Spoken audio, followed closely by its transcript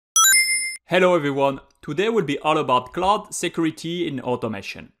Hello everyone, today will be all about cloud security and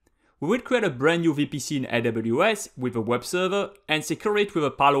automation. We will create a brand new VPC in AWS with a web server and secure it with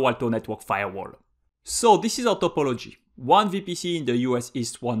a Palo Alto network firewall. So this is our topology. One VPC in the US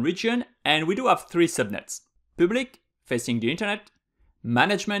East 1 region, and we do have three subnets. Public, facing the internet,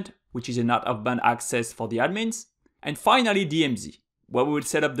 management, which is an out-of-band access for the admins, and finally DMZ, where we will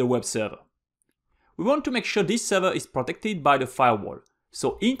set up the web server. We want to make sure this server is protected by the firewall,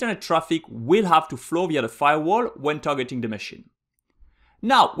 so internet traffic will have to flow via the firewall when targeting the machine.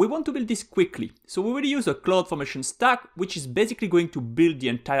 Now, we want to build this quickly, so we will use a CloudFormation stack, which is basically going to build the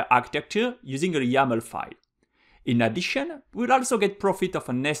entire architecture using a YAML file. In addition, we'll also get profit of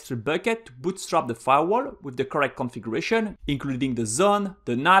an S3 bucket to bootstrap the firewall with the correct configuration, including the zone,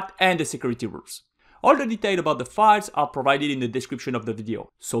 the NAT, and the security rules. All the details about the files are provided in the description of the video,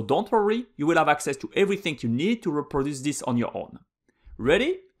 so don't worry, you will have access to everything you need to reproduce this on your own.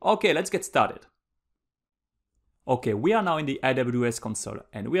 Ready? Okay, let's get started. Okay, we are now in the AWS console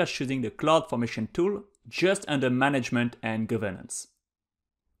and we are choosing the CloudFormation tool just under management and governance.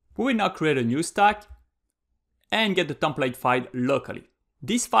 We will now create a new stack and get the template file locally.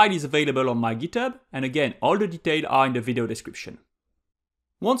 This file is available on my GitHub, and again, all the details are in the video description.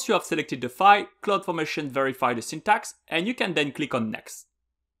 Once you have selected the file, CloudFormation verifies the syntax and you can then click on Next.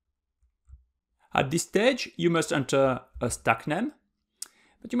 At this stage, you must enter a stack name,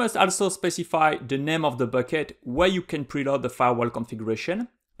 but you must also specify the name of the bucket where you can preload the firewall configuration.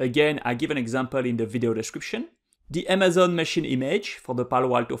 Again, I give an example in the video description. The Amazon machine image for the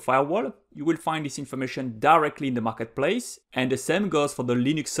Palo Alto Firewall, you will find this information directly in the marketplace, and the same goes for the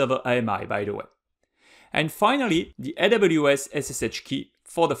Linux server AMI, by the way. And finally, the AWS SSH key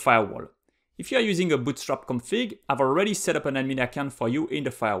for the firewall. If you are using a bootstrap config, I've already set up an admin account for you in the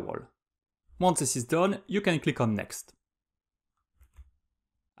firewall. Once this is done, you can click on Next.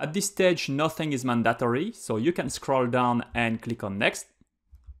 At this stage, nothing is mandatory, so you can scroll down and click on Next.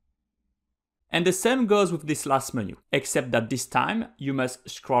 And the same goes with this last menu, except that this time you must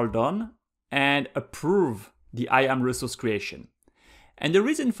scroll down and approve the IAM resource creation. And the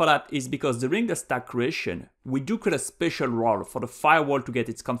reason for that is because during the stack creation, we do create a special role for the firewall to get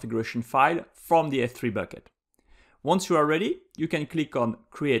its configuration file from the S3 bucket. Once you are ready, you can click on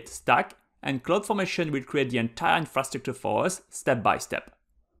Create Stack, and CloudFormation will create the entire infrastructure for us step by step.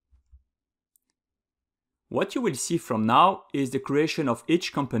 What you will see from now is the creation of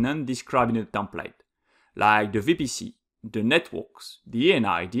each component described in the template, like the VPC, the networks, the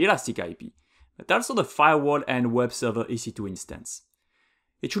ANI, the Elastic IP, but also the firewall and web server EC2 instance.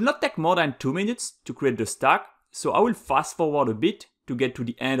 It should not take more than 2 minutes to create the stack, so I will fast forward a bit to get to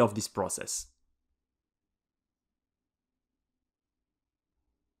the end of this process.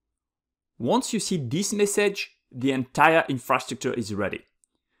 Once you see this message, the entire infrastructure is ready.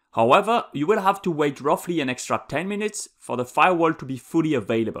 However, you will have to wait roughly an extra 10 minutes for the firewall to be fully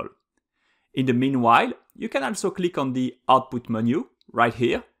available. In the meanwhile, you can also click on the output menu right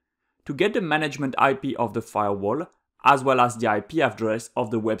here to get the management IP of the firewall as well as the IP address of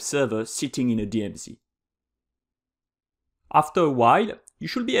the web server sitting in a DMZ. After a while, you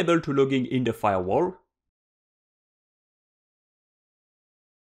should be able to log in the firewall,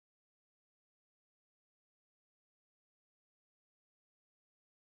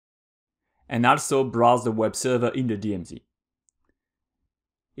 and also browse the web server in the DMZ.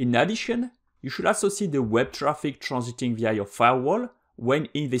 In addition, you should also see the web traffic transiting via your firewall when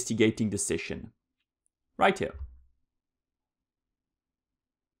investigating the session. Right here.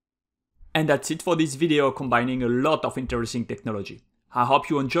 And that's it for this video combining a lot of interesting technology. I hope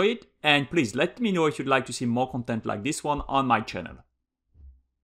you enjoy it, and please let me know if you'd like to see more content like this one on my channel.